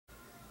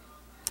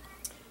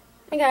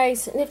Hi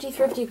guys, Nifty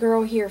Thrifty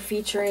Girl here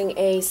featuring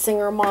a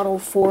Singer Model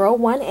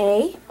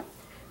 401A.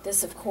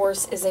 This of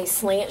course is a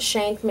slant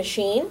shank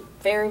machine.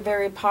 Very,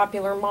 very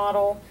popular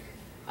model.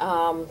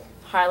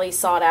 Highly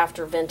sought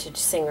after vintage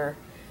Singer.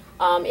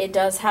 It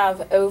does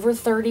have over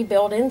 30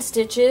 built-in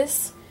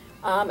stitches.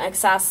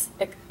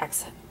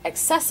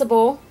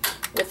 Accessible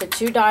with the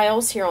two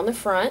dials here on the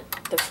front.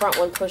 The front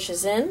one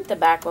pushes in, the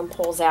back one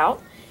pulls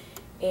out.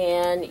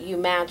 And you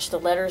match the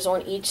letters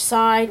on each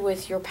side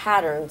with your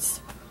patterns.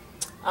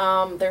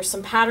 There's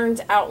some patterns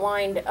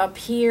outlined up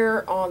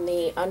here on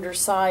the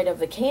underside of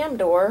the cam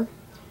door,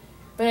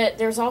 but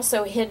there's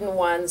also hidden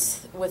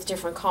ones with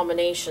different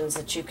combinations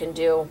that you can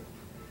do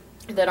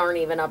that aren't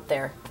even up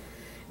there.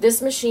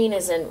 This machine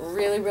is in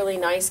really, really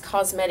nice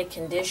cosmetic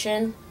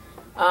condition.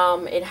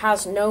 It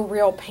has no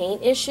real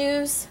paint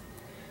issues.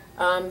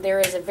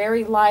 There is a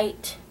very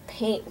light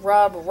paint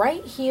rub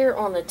right here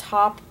on the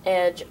top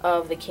edge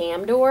of the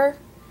cam door,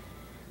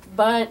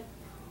 but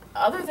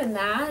other than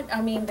that,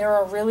 I mean, there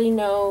are really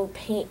no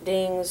paint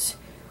dings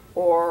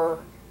or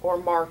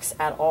marks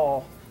at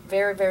all.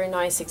 Very, very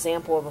nice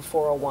example of a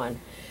 401.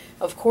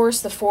 Of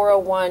course, the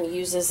 401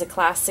 uses a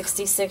class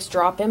 66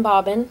 drop-in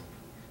bobbin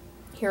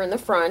here in the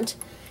front,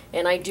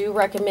 and I do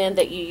recommend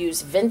that you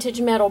use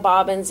vintage metal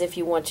bobbins if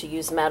you want to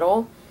use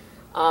metal.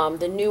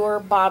 The newer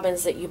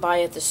bobbins that you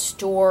buy at the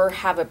store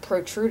have a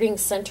protruding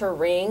center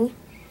ring,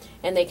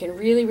 and they can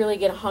really, really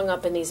get hung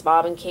up in these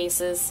bobbin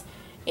cases.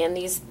 And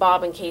these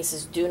bobbin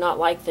cases do not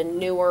like the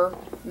newer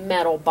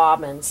metal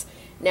bobbins.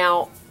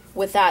 Now,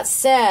 with that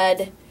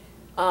said,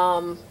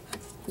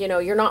 you know,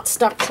 you're not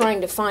stuck trying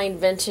to find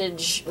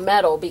vintage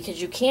metal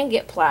because you can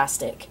get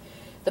plastic.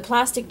 The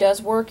plastic does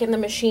work in the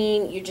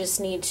machine. You just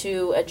need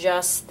to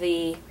adjust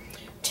the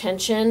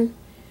tension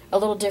a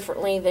little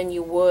differently than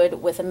you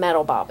would with a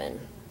metal bobbin.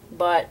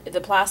 But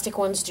the plastic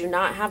ones do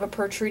not have a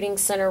protruding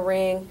center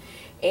ring,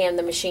 and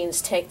the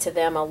machines take to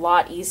them a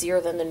lot easier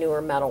than the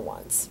newer metal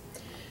ones.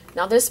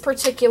 Now this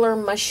particular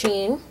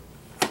machine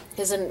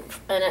is an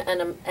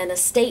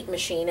estate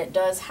machine. It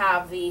does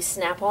have the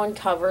snap-on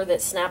cover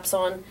that snaps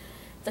on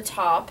the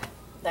top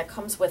that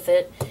comes with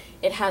it.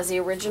 It has the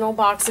original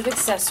box of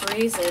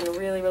accessories in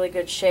really, really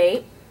good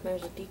shape.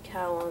 There's a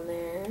decal on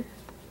there.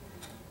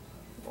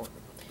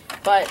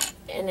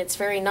 And it's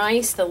very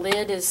nice. The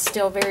lid is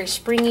still very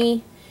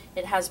springy.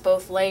 It has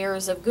both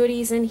layers of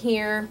goodies in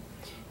here,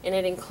 and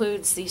it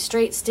includes the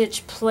straight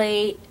stitch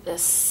plate, the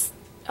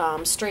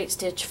straight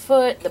stitch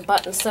foot, the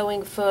button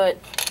sewing foot.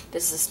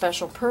 This is a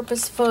special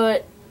purpose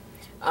foot.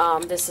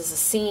 This is a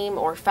seam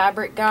or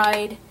fabric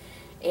guide,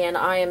 and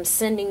I am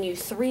sending you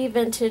 3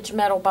 vintage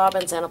metal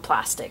bobbins and a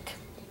plastic,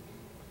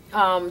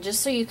 just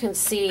so you can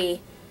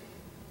see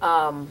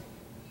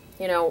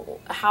you know,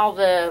 how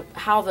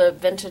the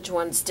vintage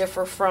ones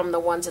differ from the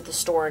ones at the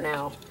store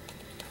now.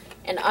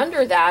 And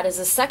under that is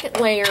a second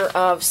layer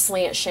of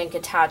slant shank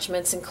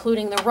attachments,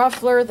 including the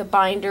ruffler, the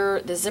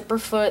binder, the zipper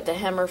foot, the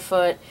hemmer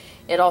foot.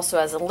 It also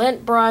has a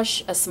lint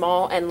brush, a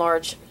small and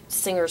large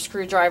Singer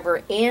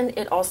screwdriver, and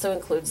it also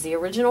includes the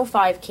original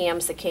 5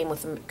 cams that came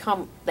with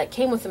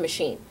the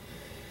machine.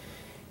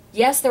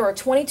 Yes, there are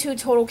 22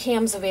 total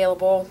cams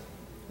available,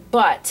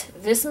 but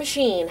this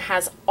machine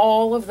has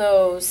all of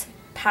those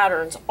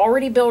patterns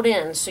already built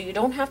in, so you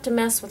don't have to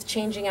mess with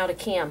changing out a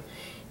cam.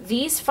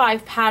 These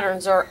 5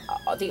 patterns are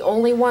the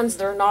only ones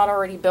that are not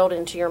already built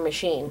into your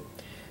machine.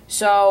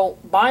 So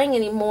buying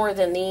any more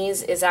than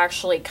these is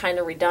actually kind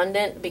of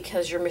redundant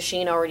because your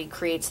machine already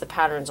creates the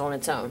patterns on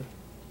its own.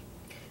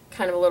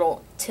 Kind of a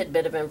little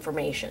tidbit of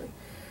information.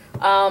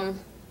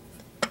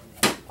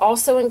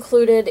 Also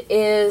included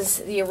is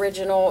the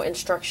original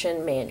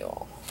instruction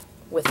manual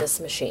with this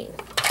machine.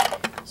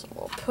 So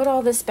we'll put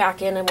all this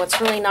back in, and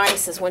what's really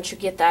nice is once you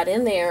get that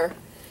in there,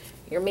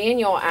 your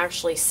manual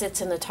actually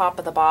sits in the top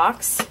of the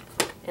box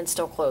and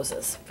still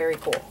closes. Very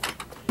cool.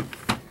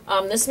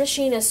 This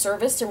machine is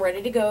serviced and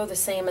ready to go, the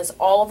same as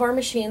all of our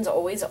machines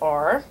always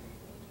are.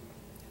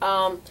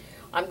 I'm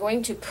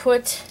going to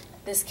put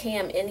this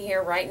cam in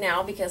here right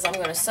now because I'm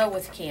going to sew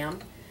with cam.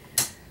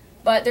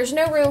 But there's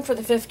no room for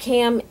the 5th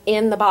cam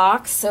in the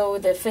box, so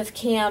the 5th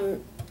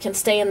cam can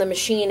stay in the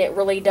machine. It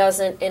really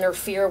doesn't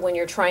interfere when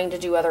you're trying to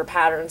do other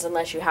patterns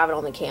unless you have it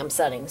on the cam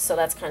settings, so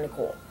that's kind of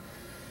cool.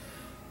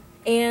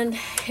 And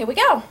here we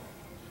go.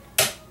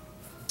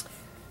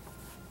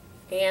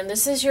 And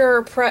this is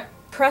your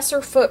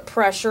presser foot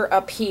pressure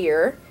up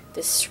here,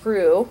 this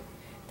screw.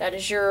 That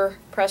is your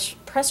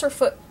presser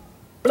foot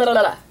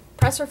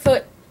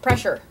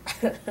pressure.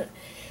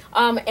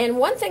 And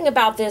one thing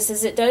about this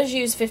is it does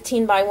use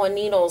 15x1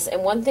 needles,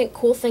 and one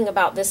cool thing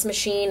about this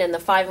machine and the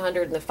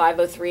 500 and the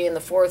 503 and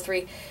the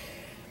 403,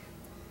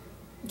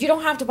 you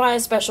don't have to buy a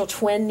special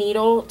twin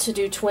needle to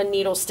do twin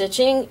needle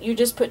stitching. You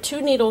just put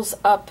 2 needles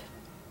up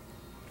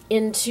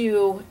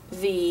into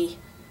the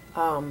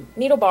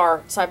needle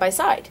bar side by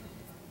side.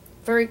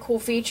 Very cool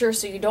feature,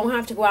 so you don't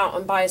have to go out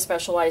and buy a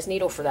specialized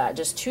needle for that.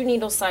 Just 2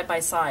 needles side by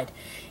side,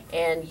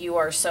 and you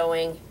are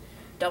sewing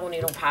double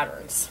needle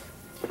patterns.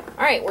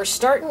 Alright, we're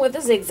starting with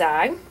a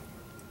zigzag.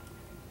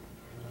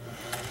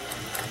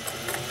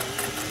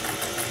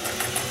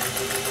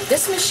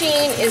 This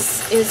machine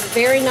is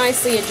very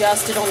nicely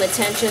adjusted on the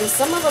tension.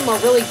 Some of them are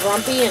really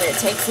grumpy and it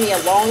takes me a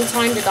long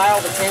time to dial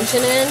the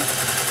tension in.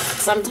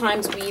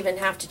 Sometimes we even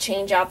have to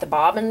change out the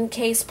bobbin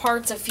case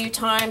parts a few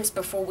times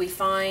before we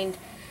find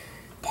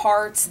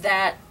parts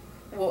that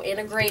will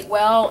integrate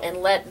well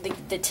and let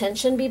the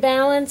tension be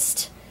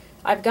balanced.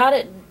 I've got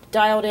it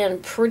dialed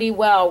in pretty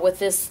well with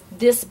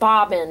this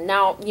bobbin.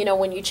 Now, you know,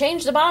 when you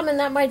change the bobbin,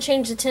 that might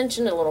change the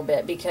tension a little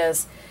bit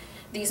because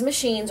these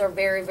machines are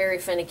very, very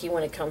finicky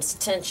when it comes to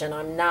tension.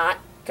 I'm not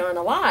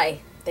gonna lie,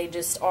 they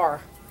just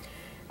are.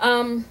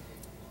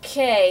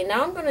 Okay,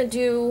 now I'm gonna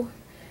do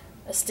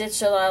a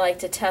stitch that I like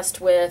to test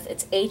with.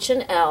 It's H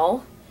and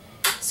L.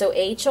 So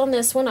H on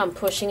this one, I'm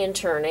pushing and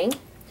turning.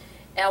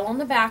 L on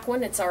the back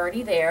one, it's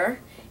already there,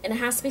 and it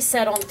has to be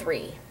set on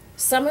 3.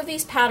 Some of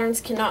these patterns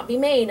cannot be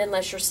made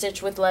unless your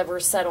stitch with lever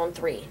is set on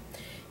 3.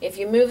 If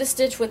you move the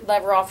stitch with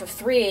lever off of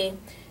 3,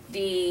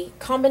 the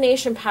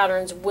combination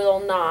patterns will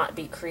not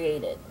be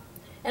created.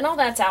 And all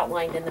that's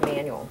outlined in the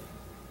manual.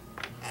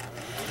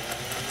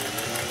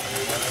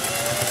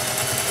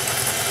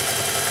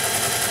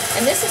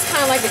 And this is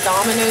kind of like a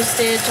domino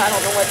stitch. I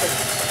don't know what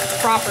the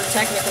proper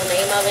technical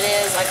name of it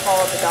is. I call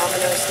it the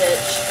domino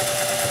stitch.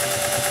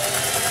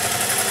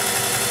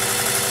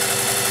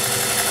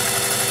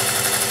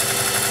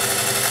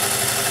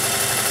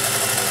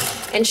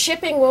 And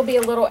shipping will be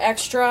a little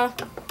extra.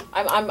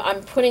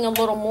 I'm putting a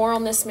little more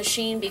on this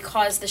machine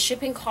because the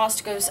shipping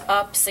cost goes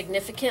up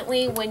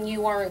significantly when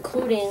you are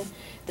including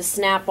the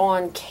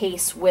snap-on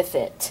case with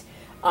it.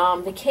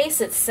 The case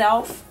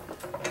itself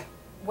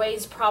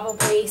weighs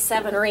probably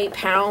 7 or 8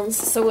 pounds,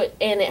 so it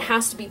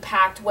has to be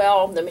packed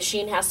well. The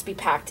machine has to be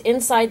packed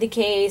inside the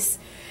case.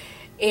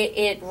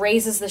 It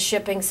raises the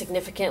shipping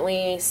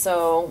significantly,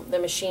 so the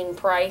machine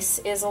price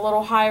is a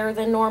little higher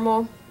than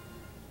normal,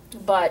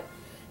 but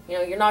you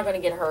know, you're not going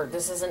to get hurt.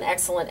 This is an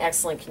excellent,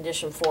 excellent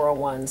condition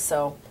 401.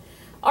 So,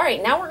 all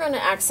right, now we're going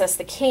to access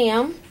the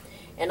cam,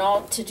 and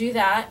to do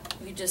that,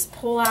 you just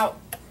pull out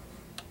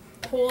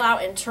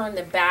and turn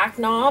the back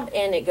knob,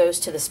 and it goes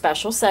to the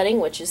special setting,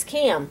 which is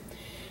cam.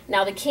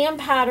 Now, the cam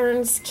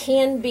patterns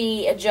can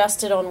be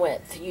adjusted on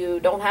width. You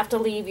don't have to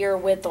leave your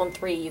width on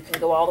 3. You can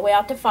go all the way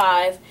out to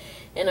 5,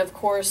 and of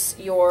course,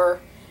 your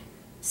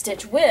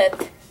stitch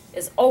width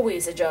is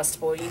always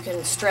adjustable. You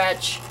can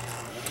stretch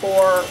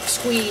or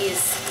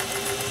squeeze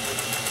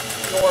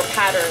your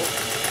pattern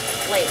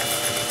length.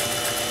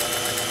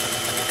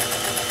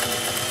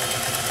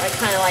 I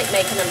kind of like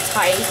making them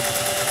tight.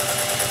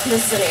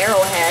 This is an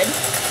arrowhead.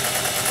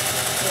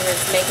 And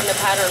it's making the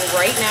pattern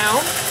right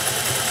now.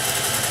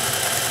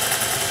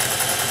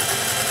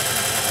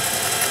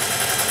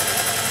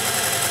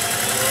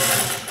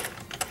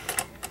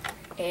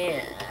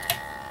 And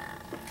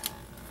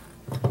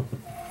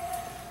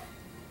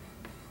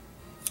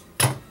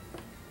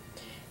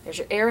there's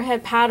your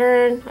arrowhead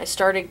pattern. I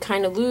started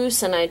kind of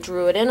loose and I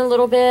drew it in a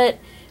little bit.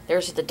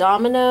 There's the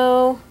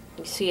domino.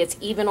 You see it's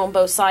even on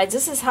both sides.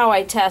 This is how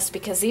I test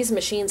because these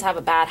machines have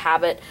a bad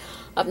habit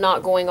of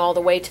not going all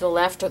the way to the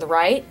left or the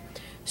right.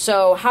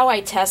 So how I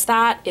test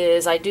that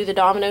is I do the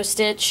domino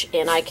stitch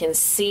and I can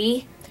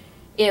see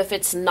if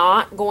it's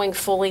not going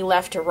fully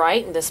left to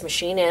right, and this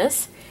machine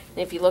is. And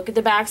if you look at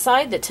the back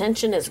side, the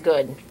tension is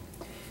good.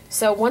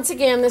 So once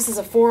again, this is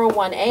a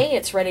 401A.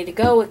 It's ready to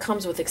go. It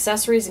comes with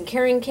accessories and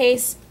carrying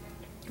case.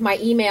 My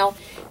email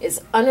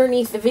is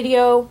underneath the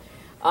video.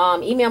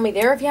 Email me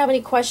there if you have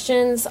any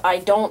questions. I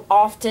don't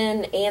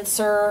often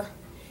answer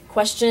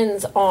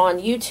questions on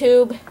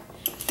YouTube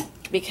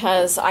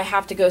because I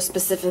have to go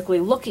specifically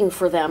looking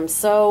for them.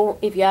 So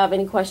if you have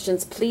any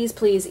questions,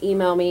 please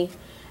email me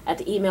at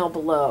the email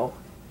below.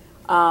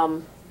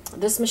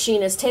 This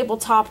machine is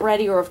tabletop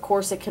ready, or of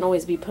course it can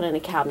always be put in a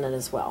cabinet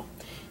as well.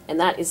 And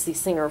that is the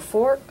Singer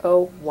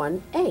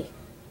 401A.